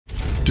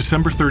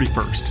December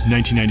 31st,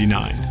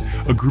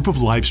 1999. A group of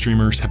live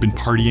streamers had been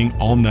partying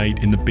all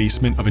night in the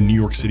basement of a New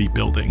York City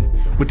building.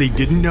 What they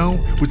didn't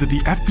know was that the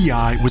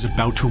FBI was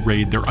about to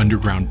raid their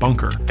underground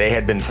bunker. They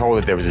had been told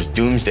that there was this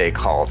doomsday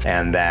cult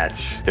and that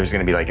there was going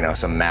to be, like,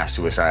 some mass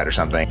suicide or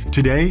something.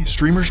 Today,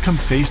 streamers come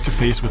face to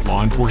face with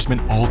law enforcement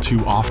all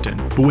too often.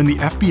 But when the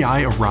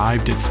FBI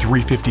arrived at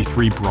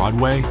 353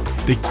 Broadway,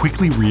 they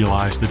quickly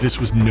realized that this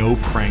was no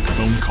prank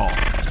phone call.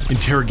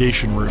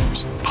 Interrogation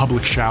rooms,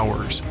 public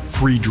showers,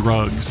 free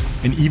drugs,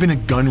 and even a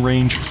gun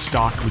range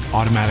stocked with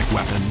automatic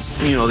weapons.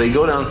 They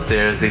go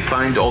downstairs, they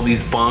find all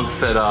these bunks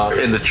set up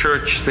in the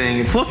church thing.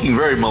 It's looking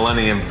very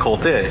Millennium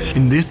cultish.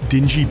 In this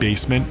dingy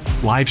basement,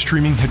 live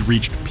streaming had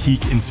reached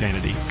peak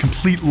insanity.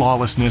 Complete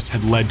lawlessness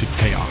had led to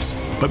chaos.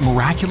 But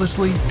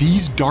miraculously,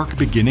 these dark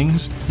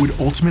beginnings would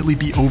ultimately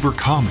be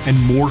overcome and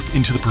morph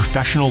into the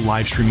professional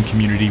live streaming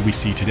community we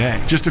see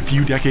today. Just a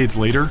few decades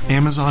later,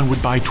 Amazon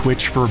would buy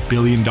Twitch for $1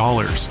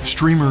 billion.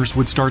 Streamers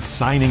would start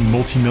signing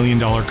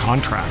multi-million-dollar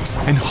contracts,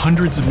 and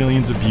hundreds of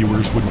millions of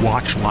viewers would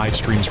watch live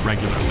streams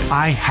regularly.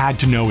 I had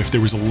to know if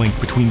there was a link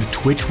between the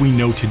Twitch we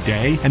know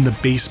today and the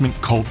basement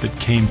cult that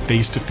came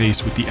face to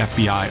face with the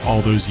FBI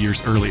all those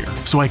years earlier.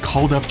 So I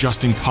called up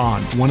Justin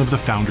Kahn, one of the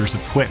founders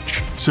of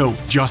Twitch. So,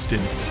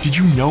 Justin, did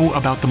you know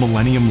about the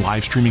Millennium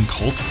live streaming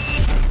cult?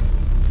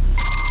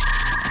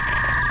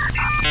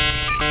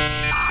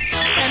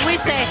 And we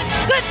say,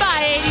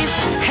 goodbye 80s,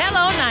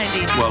 hello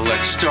 90s. Well,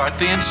 let's start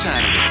the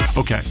insanity.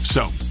 Okay,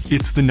 so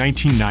it's the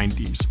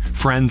 1990s.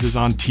 Friends is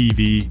on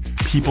TV.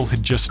 People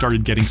had just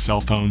started getting cell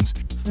phones.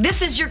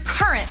 This is your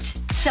current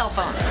cell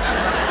phone.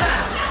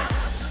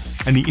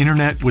 And the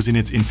internet was in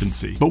its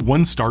infancy. But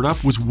one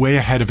startup was way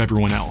ahead of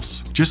everyone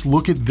else. Just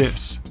look at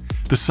this.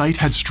 The site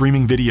had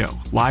streaming video,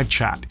 live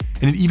chat,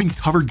 and it even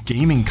covered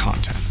gaming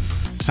content.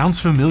 Sounds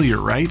familiar,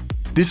 right?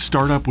 This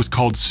startup was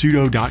called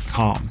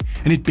Pseudo.com,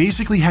 and it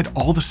basically had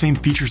all the same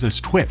features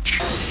as Twitch.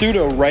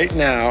 Pseudo right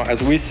now,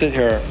 as we sit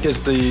here,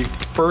 is the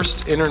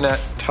first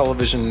internet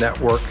television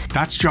network.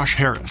 That's Josh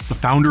Harris, the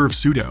founder of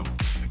Pseudo.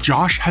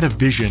 Josh had a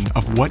vision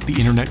of what the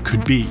internet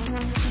could be,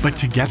 but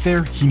to get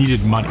there, he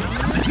needed money.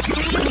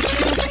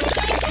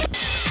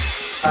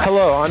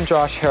 Hello, I'm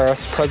Josh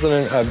Harris,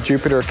 president of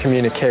Jupiter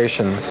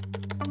Communications.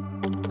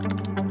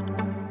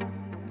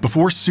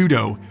 Before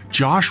Pseudo,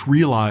 Josh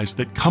realized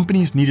that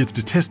companies needed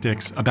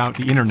statistics about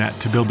the internet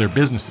to build their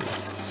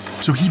businesses.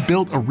 So he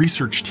built a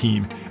research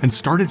team and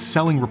started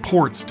selling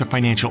reports to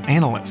financial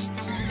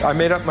analysts. I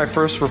made up my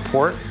first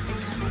report.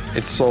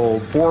 It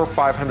sold 400 or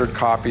 500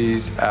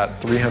 copies at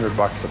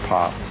 $300 a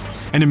pop.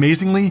 And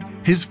amazingly,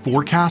 his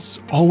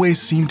forecasts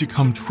always seemed to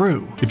come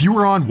true. If you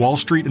were on Wall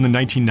Street in the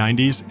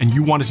 1990s and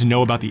you wanted to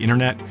know about the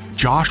internet,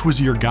 Josh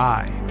was your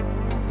guy.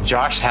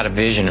 Josh had a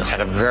vision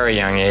at a very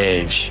young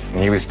age.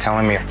 He was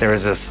telling me there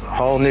was this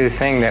whole new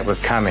thing that was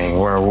coming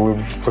where we're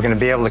going to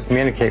be able to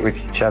communicate with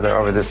each other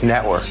over this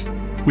network.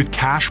 With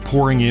cash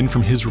pouring in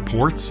from his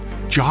reports,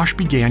 Josh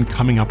began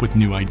coming up with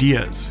new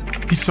ideas.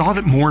 He saw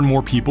that more and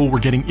more people were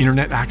getting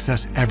internet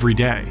access every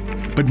day.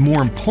 But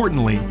more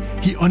importantly,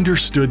 he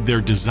understood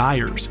their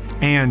desires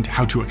and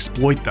how to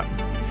exploit them.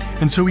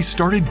 And so he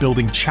started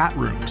building chat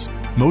rooms,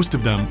 most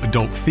of them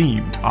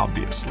adult-themed,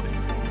 obviously.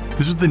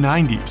 This was the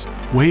 90s,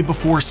 way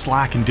before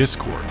Slack and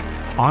Discord.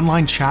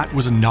 Online chat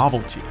was a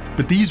novelty,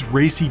 but these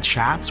racy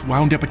chats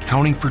wound up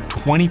accounting for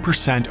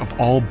 20% of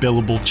all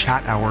billable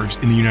chat hours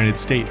in the United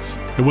States.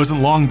 It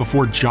wasn't long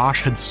before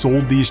Josh had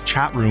sold these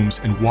chat rooms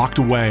and walked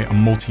away a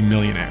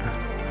multimillionaire.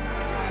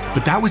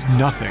 But that was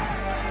nothing.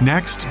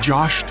 Next,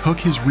 Josh took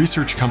his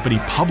research company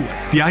public.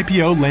 The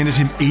IPO landed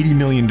him $80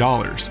 million,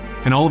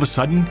 and all of a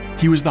sudden,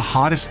 he was the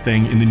hottest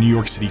thing in the New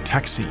York City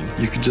tech scene.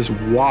 You could just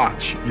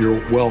watch your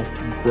wealth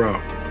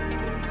grow.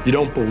 You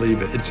don't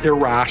believe it. It's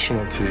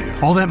irrational to you.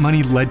 All that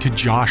money led to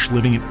Josh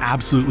living an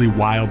absolutely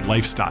wild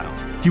lifestyle.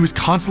 He was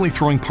constantly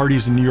throwing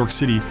parties in New York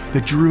City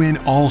that drew in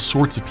all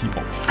sorts of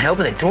people. I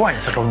opened the door and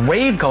it's like a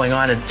rave going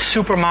on, and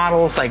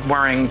supermodels like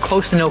wearing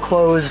close to no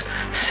clothes,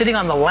 sitting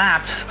on the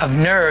laps of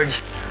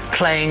nerds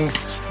playing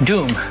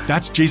Doom.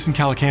 That's Jason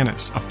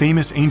Calacanis, a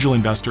famous angel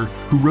investor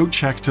who wrote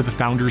checks to the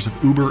founders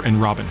of Uber and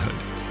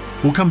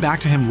Robinhood. We'll come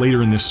back to him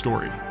later in this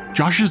story.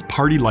 Josh's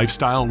party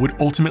lifestyle would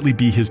ultimately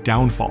be his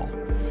downfall.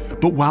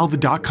 But while the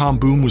dot-com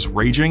boom was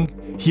raging,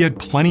 he had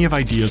plenty of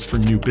ideas for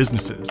new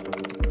businesses.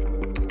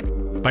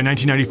 By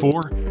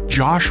 1994,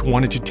 Josh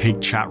wanted to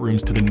take chat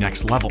rooms to the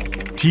next level.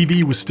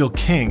 TV was still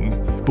king,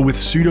 but with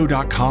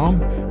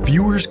Pseudo.com,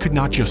 viewers could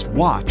not just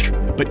watch,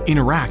 but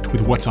interact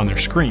with what's on their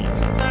screen.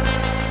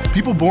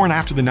 People born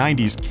after the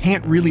 90s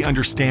can't really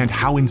understand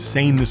how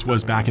insane this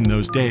was back in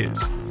those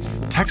days.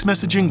 Text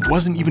messaging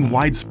wasn't even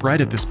widespread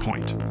at this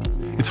point.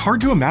 It's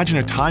hard to imagine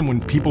a time when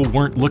people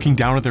weren't looking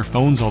down at their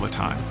phones all the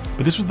time.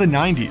 But this was the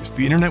 90s.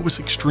 The internet was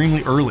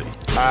extremely early.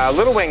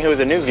 Little Wing, who is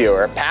a new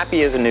viewer.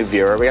 Pappy is a new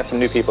viewer. We got some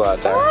new people out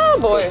there. Oh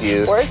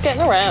boy, word's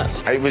getting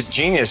around. It was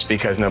genius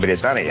because nobody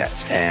had done it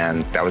yet.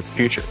 And that was the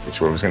future.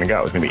 It's where it was going to go.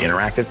 It was going to be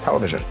interactive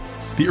television.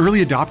 The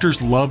early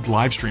adopters loved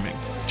live streaming.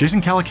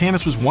 Jason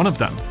Calacanis was one of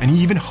them, and he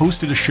even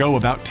hosted a show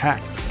about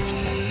tech.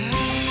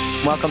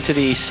 Welcome to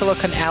the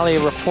Silicon Alley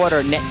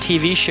Reporter Net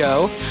TV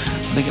show.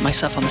 Let me get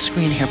myself on the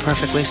screen here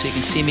perfectly so you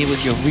can see me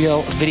with your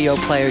real video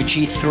player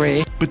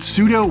G3. But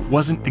Pseudo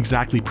wasn't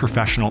exactly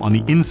professional on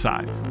the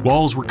inside.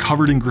 Walls were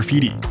covered in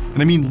graffiti. And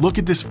I mean, look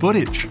at this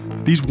footage.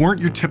 These weren't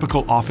your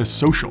typical office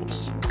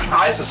socials.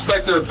 I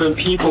suspect there have been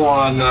people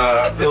on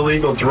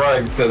illegal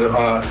drugs, that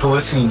are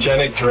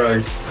hallucinogenic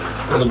drugs,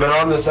 that have been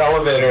on this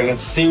elevator and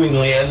it's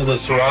seemingly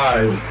endless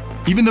ride.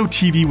 Even though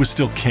TV was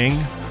still king,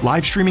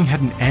 live streaming had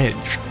an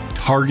edge: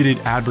 targeted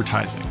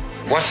advertising.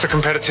 What's the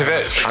competitive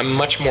edge? I'm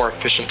much more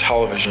efficient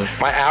television.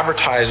 My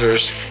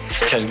advertisers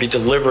can be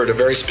delivered a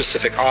very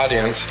specific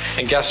audience,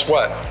 and guess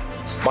what?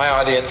 My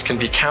audience can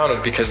be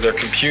counted because they're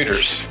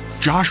computers.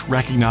 Josh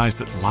recognized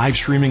that live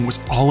streaming was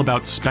all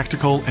about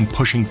spectacle and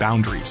pushing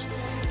boundaries.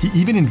 He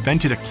even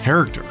invented a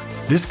character,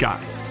 this guy,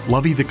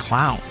 Lovey the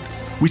Clown.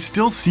 We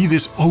still see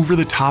this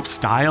over-the-top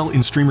style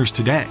in streamers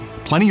today.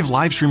 Plenty of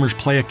live streamers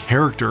play a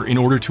character in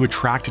order to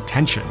attract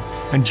attention,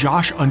 and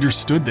Josh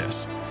understood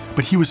this,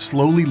 but he was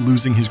slowly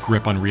losing his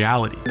grip on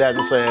reality. Dad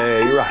would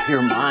say, "You're out of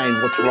your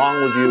mind, what's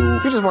wrong with you?"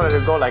 He just wanted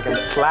to go and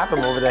slap him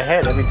over the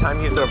head every time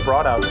he sort of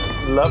brought out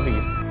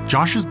Loveys.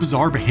 Josh's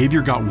bizarre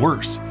behavior got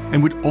worse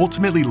and would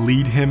ultimately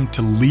lead him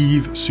to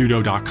leave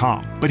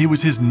Pseudo.com, but it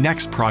was his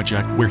next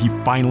project where he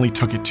finally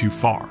took it too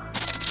far.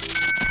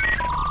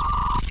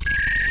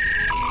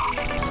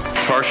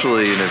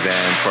 Partially an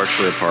event,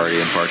 partially a party,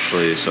 and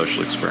partially a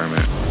social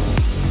experiment.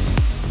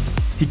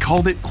 He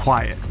called it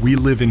Quiet, We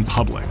Live in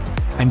Public,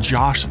 and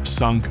Josh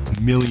sunk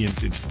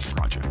millions into this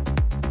project.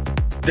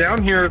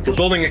 Down here, we're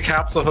building a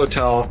capsule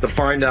hotel to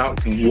find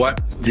out what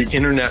the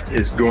internet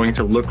is going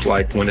to look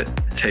like when it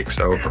takes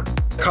over.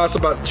 It costs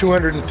about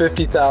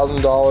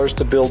 $250,000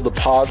 to build the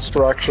pod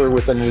structure,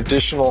 with an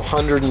additional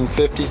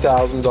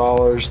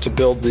 $150,000 to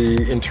build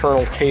the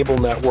internal cable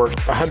network,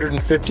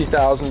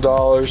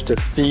 $150,000 to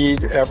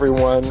feed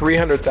everyone,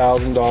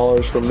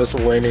 $300,000 for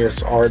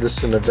miscellaneous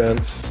artists and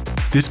events.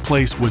 This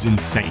place was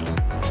insane.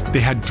 They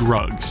had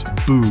drugs,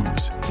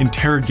 booze,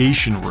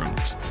 interrogation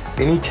rooms.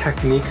 Any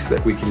techniques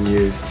that we can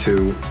use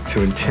to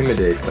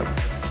intimidate them,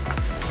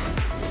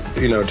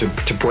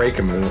 to break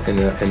them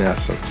in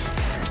essence.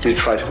 Did you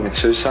try to commit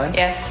suicide?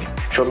 Yes.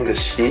 Show me the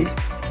speed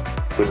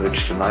with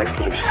which the knife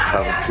would have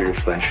traveled through your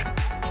flesh.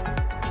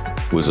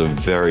 It was a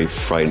very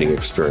frightening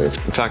experience.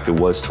 In fact, it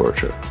was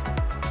torture.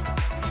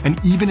 And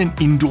even an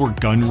indoor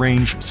gun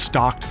range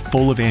stocked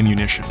full of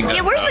ammunition.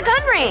 Yeah, where's the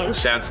gun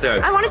range?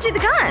 Downstairs. I want to do the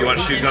gun. You want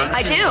to shoot guns?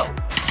 I do.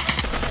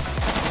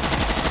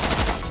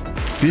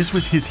 This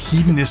was his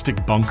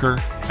hedonistic bunker,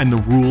 and the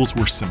rules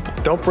were simple.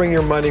 Don't bring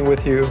your money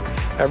with you.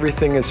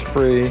 Everything is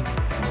free,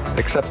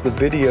 except the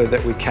video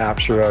that we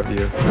capture of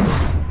you.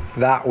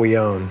 That we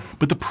own.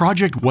 But the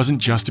project wasn't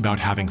just about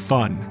having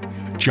fun.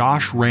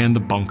 Josh ran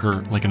the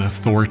bunker like an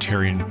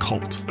authoritarian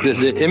cult.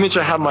 The image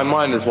I have in my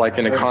mind is like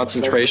in a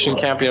concentration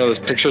camp. Those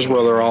pictures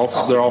where they're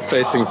all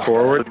facing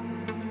forward.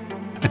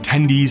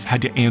 Attendees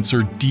had to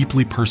answer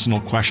deeply personal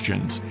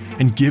questions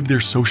and give their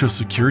social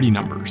security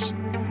numbers.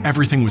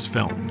 Everything was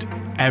filmed.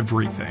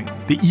 Everything.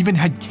 They even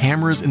had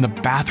cameras in the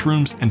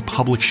bathrooms and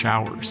public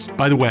showers.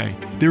 By the way,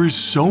 there is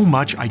so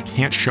much I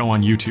can't show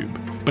on YouTube,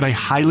 but I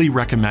highly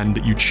recommend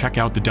that you check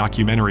out the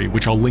documentary,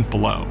 which I'll link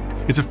below.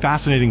 It's a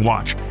fascinating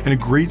watch and a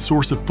great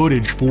source of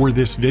footage for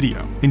this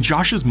video. In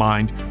Josh's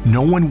mind,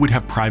 no one would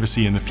have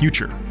privacy in the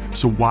future,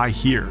 so why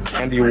here?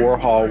 Andy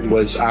Warhol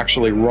was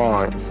actually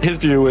wrong. His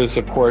view is,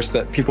 of course,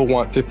 that people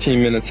want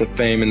 15 minutes of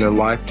fame in their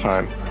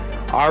lifetime.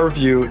 Our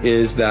view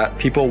is that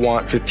people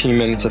want 15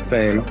 minutes of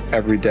fame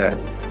every day.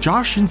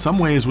 Josh, in some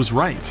ways, was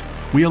right.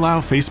 We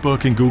allow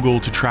Facebook and Google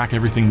to track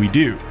everything we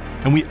do,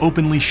 and we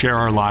openly share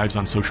our lives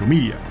on social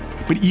media.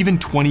 But even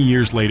 20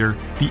 years later,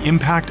 the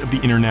impact of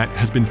the internet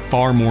has been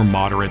far more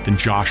moderate than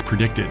Josh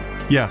predicted.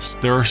 Yes,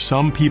 there are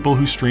some people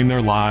who stream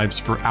their lives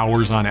for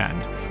hours on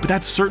end, but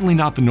that's certainly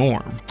not the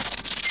norm.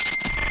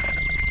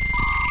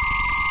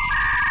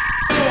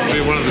 It'll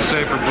be one of the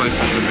safer places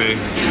to be in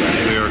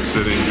New York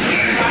City.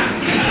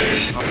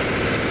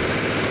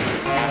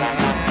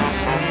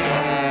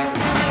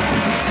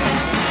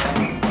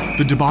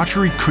 The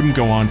debauchery couldn't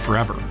go on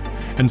forever,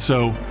 and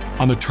so,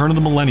 on the turn of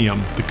the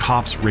millennium, the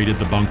cops raided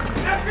the bunker.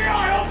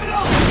 FBI, open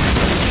up!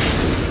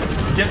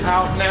 Get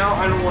out now,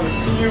 I don't want to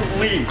see you.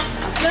 Leave.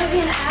 Don't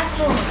be an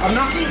asshole. I'm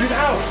not. Get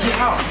out. Get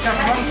out.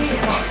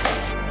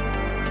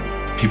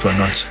 People are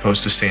not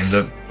supposed to stay in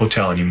the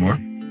hotel anymore.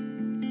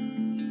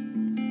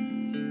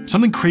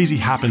 Something crazy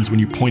happens when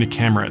you point a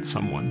camera at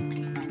someone.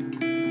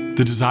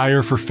 The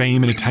desire for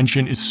fame and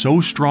attention is so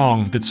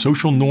strong that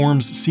social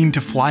norms seem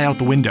to fly out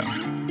the window.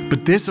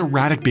 But this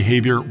erratic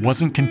behavior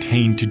wasn't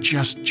contained to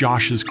just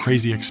Josh's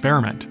crazy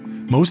experiment.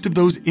 Most of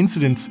those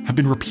incidents have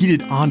been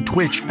repeated on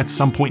Twitch at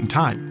some point in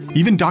time.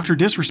 Even Dr.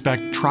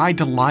 Disrespect tried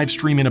to live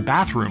stream in a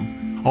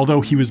bathroom, although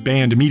he was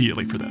banned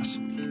immediately for this.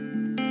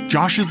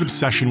 Josh's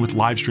obsession with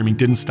live streaming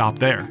didn't stop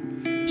there.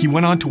 He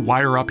went on to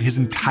wire up his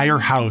entire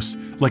house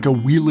like a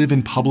We Live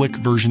in Public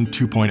version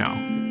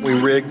 2.0. We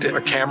rigged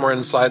a camera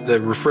inside the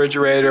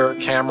refrigerator, a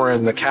camera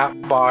in the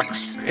cat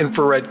box,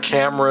 infrared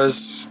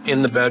cameras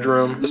in the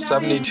bedroom,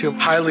 72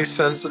 highly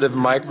sensitive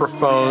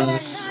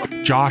microphones.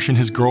 Josh and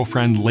his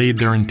girlfriend laid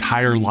their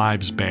entire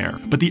lives bare,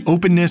 but the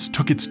openness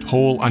took its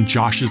toll on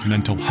Josh's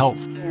mental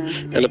health.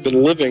 And I've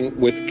been living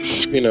with,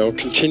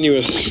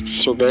 continuous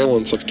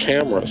surveillance of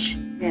cameras.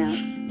 Yeah.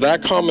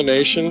 That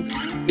combination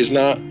is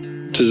not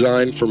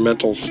designed for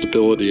mental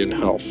stability and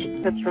health.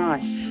 That's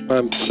right.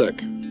 I'm sick.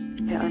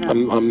 Yeah, I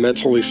know. I'm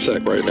mentally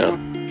sick right now.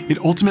 It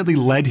ultimately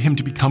led him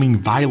to becoming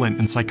violent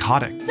and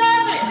psychotic.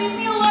 Stop it! Leave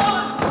me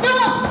alone!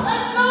 Don't!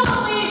 Let go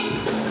of me!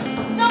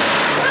 Don't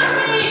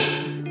hurt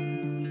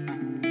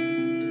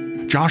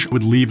me! Josh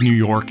would leave New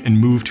York and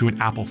move to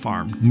an apple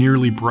farm,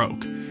 nearly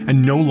broke,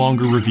 and no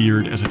longer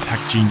revered as a tech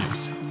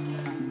genius.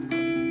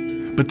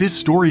 But this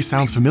story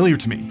sounds familiar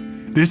to me.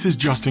 This is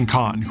Justin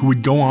Kan, who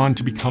would go on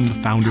to become the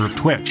founder of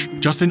Twitch.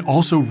 Justin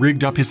also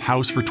rigged up his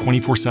house for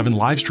 24/7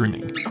 live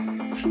streaming.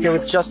 Here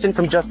with Justin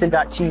from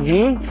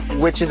Justin.tv,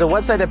 which is a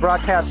website that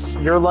broadcasts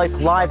your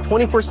life live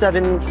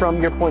 24/7 from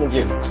your point of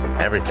view.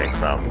 Everything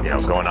from,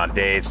 going on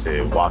dates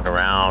to walking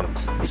around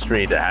the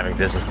street to having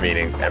business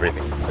meetings,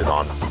 everything is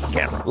on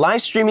camera.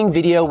 Live streaming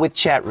video with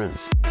chat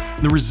rooms.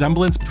 The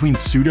resemblance between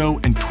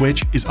Pseudo and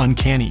Twitch is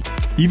uncanny.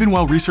 Even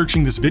while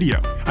researching this video,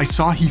 I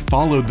saw he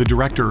followed the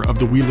director of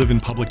the We Live in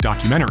Public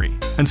documentary.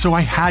 And so I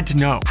had to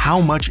know,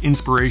 how much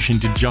inspiration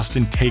did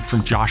Justin take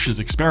from Josh's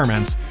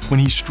experiments when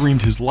he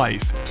streamed his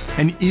life?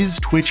 And is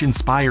Twitch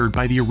inspired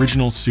by the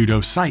original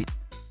Pseudo site?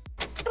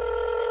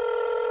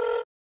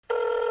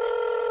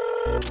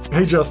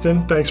 Hey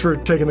Justin, thanks for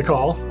taking the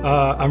call.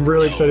 I'm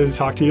really excited to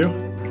talk to you.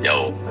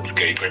 Yo, that's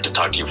great to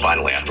talk to you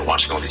finally after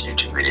watching all these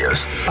YouTube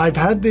videos. I've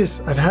had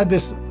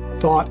this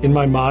thought in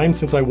my mind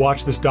since I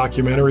watched this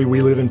documentary, We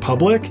Live in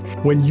Public.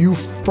 When you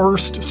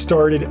first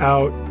started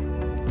out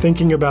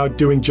thinking about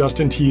doing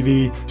Justin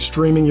TV,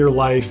 streaming your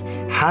life,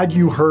 had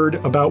you heard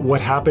about what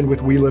happened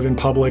with We Live in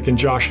Public and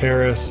Josh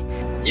Harris?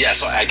 Yeah,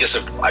 so I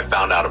guess I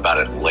found out about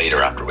it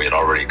later after we had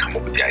already come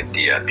up with the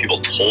idea. People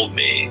told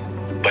me,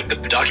 but the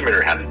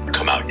documentary hadn't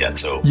come out yet,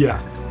 so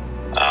yeah.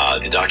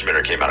 The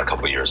documentary came out a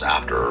couple of years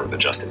after the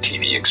Justin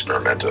TV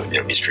experiment of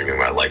me streaming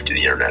my life to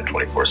the internet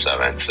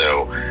 24/7.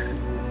 So,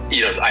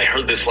 I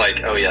heard this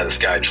oh yeah, this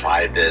guy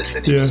tried this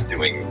and he was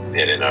doing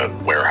it in a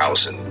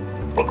warehouse in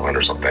Brooklyn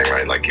or something,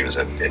 right? Like he was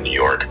in New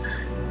York.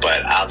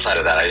 But outside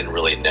of that, I didn't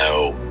really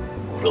know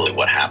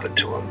what happened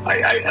to him.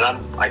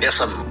 I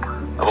guess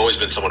I've always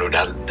been someone who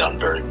hasn't done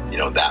very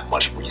that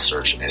much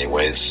research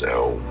anyways.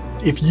 So.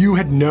 If you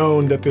had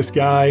known that this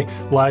guy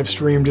live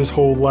streamed his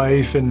whole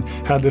life and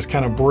had this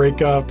kind of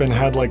breakup and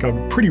had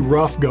a pretty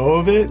rough go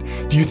of it,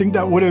 do you think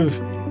that would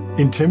have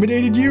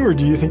intimidated you, or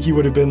do you think he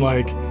would have been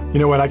like, you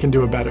know what, I can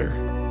do it better?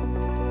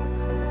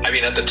 I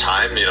mean, at the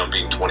time,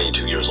 being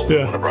 22 years old,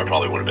 whatever, I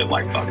probably would have been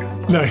like, fuck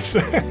it. Nice.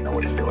 I know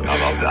what he's doing.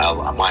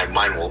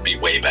 Mine will be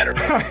way better.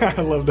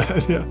 I love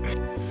that, yeah.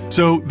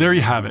 So there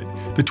you have it.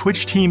 The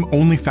Twitch team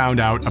only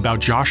found out about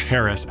Josh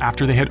Harris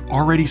after they had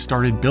already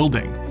started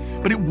building.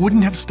 But it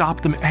wouldn't have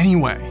stopped them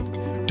anyway.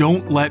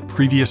 Don't let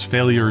previous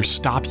failures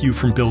stop you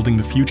from building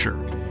the future.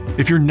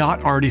 If you're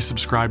not already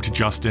subscribed to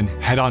Justin,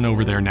 head on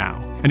over there now.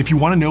 And if you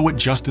want to know what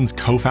Justin's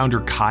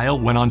co-founder Kyle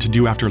went on to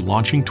do after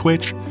launching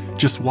Twitch,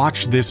 just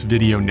watch this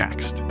video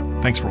next.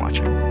 Thanks for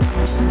watching.